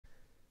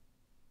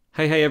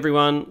Hey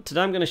everyone,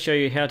 today I'm going to show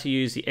you how to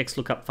use the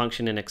XLOOKUP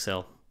function in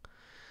Excel.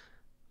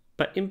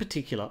 But in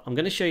particular, I'm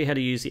going to show you how to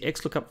use the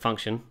XLOOKUP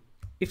function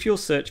if your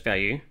search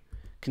value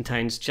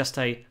contains just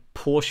a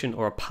portion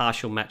or a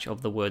partial match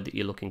of the word that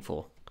you're looking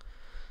for.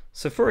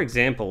 So for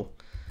example,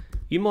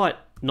 you might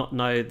not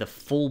know the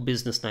full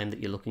business name that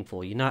you're looking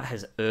for. You know it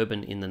has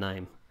urban in the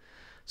name.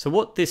 So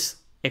what this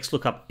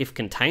XLOOKUP if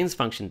contains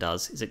function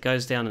does is it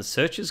goes down and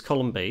searches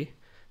column B,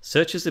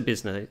 searches the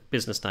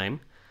business name.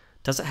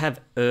 Does it have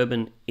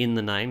urban in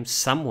the name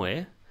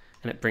somewhere?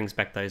 And it brings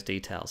back those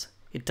details.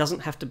 It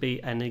doesn't have to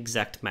be an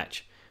exact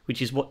match,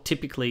 which is what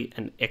typically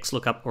an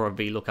XLOOKUP or a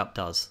VLOOKUP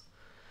does.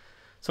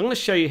 So I'm going to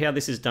show you how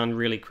this is done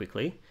really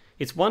quickly.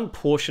 It's one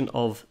portion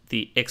of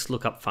the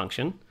XLOOKUP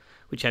function,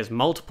 which has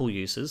multiple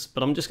uses,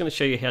 but I'm just going to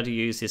show you how to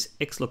use this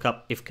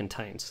XLOOKUP if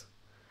contains.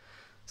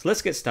 So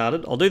let's get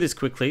started. I'll do this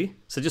quickly,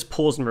 so just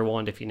pause and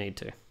rewind if you need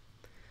to.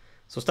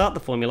 So I'll start the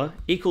formula,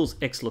 equals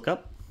XLOOKUP,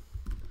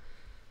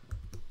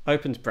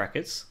 opens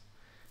brackets,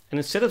 and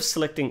instead of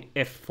selecting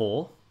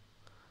F4,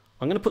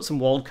 I'm going to put some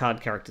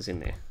wildcard characters in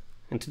there.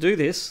 And to do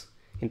this,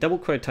 in double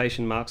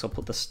quotation marks, I'll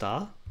put the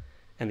star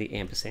and the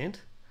ampersand.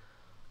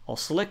 I'll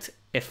select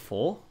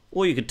F4,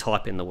 or you could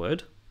type in the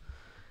word.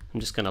 I'm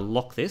just going to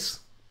lock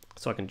this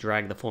so I can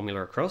drag the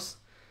formula across.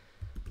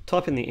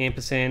 Type in the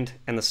ampersand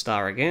and the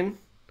star again,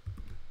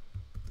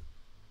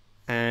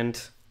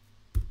 and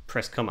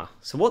press comma.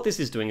 So what this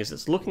is doing is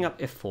it's looking up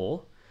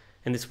F4,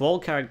 and this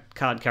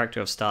wildcard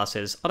character of star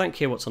says, I don't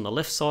care what's on the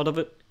left side of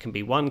it. It can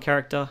be one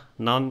character,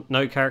 none,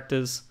 no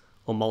characters,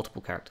 or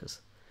multiple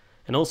characters.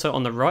 And also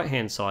on the right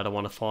hand side, I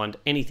want to find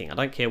anything. I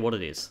don't care what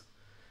it is.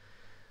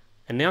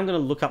 And now I'm going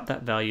to look up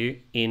that value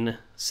in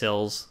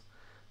cells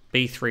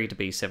B3 to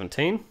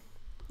B17.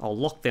 I'll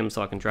lock them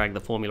so I can drag the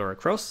formula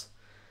across,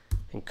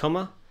 and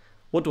comma.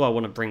 What do I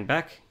want to bring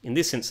back? In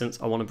this instance,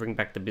 I want to bring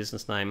back the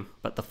business name,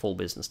 but the full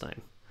business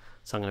name.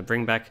 So I'm going to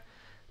bring back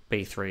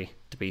B3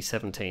 to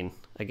B17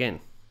 again.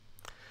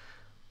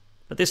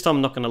 But this time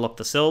I'm not going to lock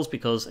the cells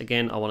because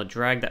again I want to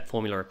drag that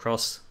formula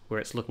across where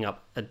it's looking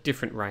up a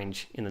different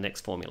range in the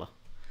next formula.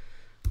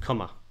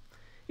 Comma.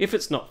 If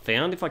it's not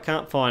found, if I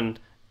can't find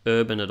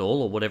urban at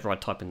all or whatever I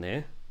type in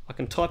there, I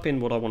can type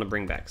in what I want to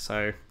bring back.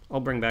 So I'll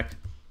bring back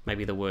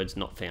maybe the words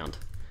not found,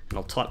 and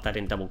I'll type that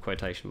in double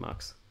quotation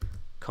marks.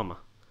 Comma.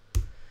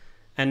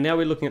 And now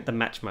we're looking at the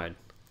match mode.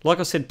 Like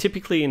I said,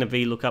 typically in a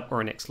VLOOKUP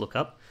or an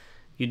XLOOKUP,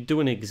 you'd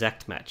do an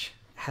exact match.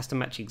 It has to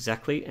match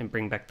exactly and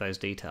bring back those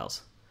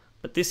details.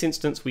 But this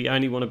instance, we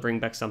only want to bring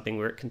back something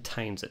where it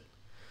contains it.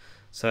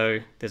 So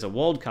there's a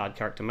wildcard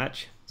character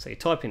match. So you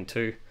type in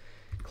 2,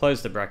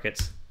 close the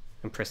brackets,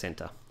 and press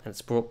enter. And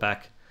it's brought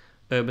back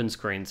Urban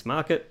Screens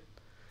Market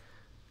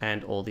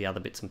and all the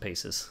other bits and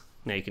pieces.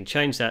 Now you can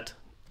change that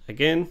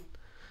again.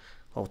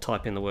 I'll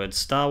type in the word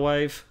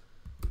Starwave,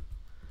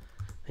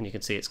 and you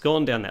can see it's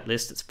gone down that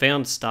list. It's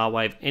found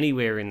Starwave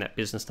anywhere in that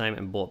business name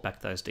and brought back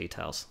those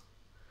details.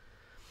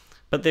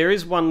 But there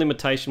is one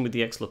limitation with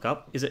the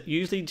XLOOKUP, is it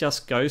usually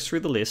just goes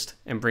through the list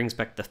and brings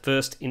back the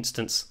first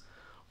instance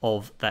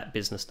of that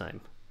business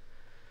name.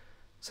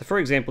 So for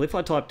example, if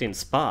I typed in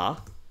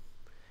spa,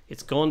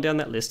 it's gone down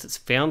that list, it's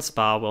found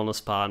spa, wellness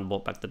spa, and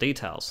brought back the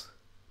details.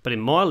 But in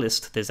my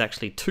list, there's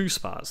actually 2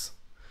 spas.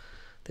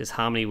 There's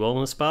Harmony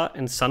Wellness Spa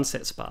and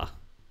Sunset Spa.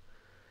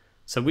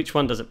 So which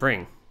one does it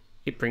bring?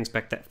 It brings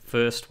back that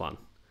first one.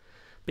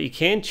 But you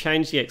can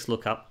change the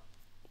XLOOKUP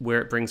where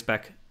it brings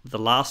back the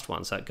last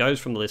one, so it goes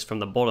from the list from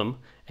the bottom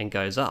and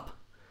goes up,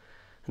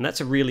 and that's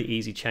a really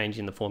easy change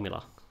in the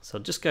formula. So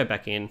just go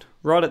back in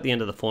right at the end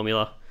of the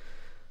formula,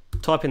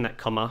 type in that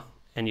comma,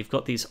 and you've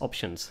got these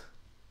options.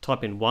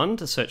 Type in 1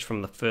 to search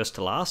from the first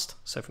to last,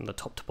 so from the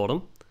top to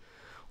bottom,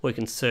 or you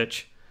can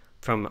search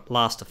from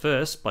last to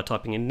first by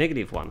typing in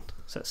 -1,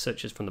 so it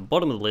searches from the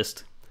bottom of the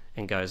list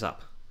and goes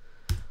up.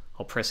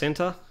 I'll press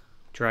enter,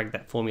 drag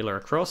that formula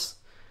across,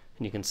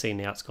 and you can see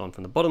now it's gone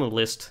from the bottom of the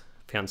list,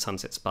 found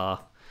Sunset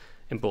Spa,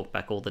 and brought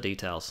back all the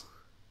details.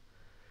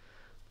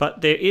 But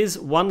there is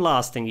one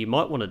last thing you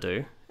might want to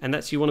do, and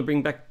that's you want to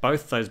bring back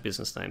both those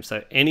business names,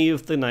 so any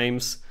of the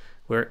names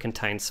where it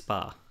contains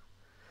spa.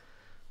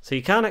 So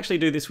you can't actually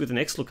do this with an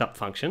XLOOKUP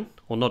function,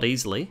 or not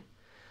easily.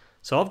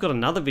 So I've got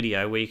another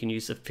video where you can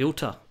use the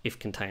filter if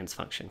contains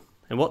function,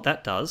 and what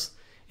that does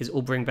is it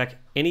will bring back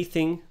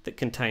anything that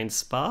contains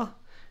spa,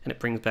 and it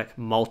brings back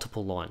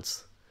multiple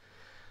lines.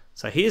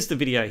 So here's the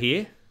video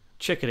here,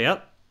 check it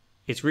out.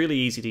 It's really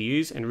easy to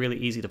use and really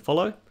easy to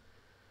follow.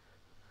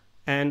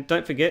 And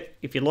don't forget,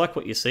 if you like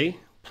what you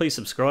see, please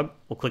subscribe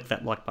or click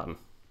that like button.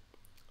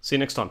 See you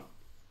next time.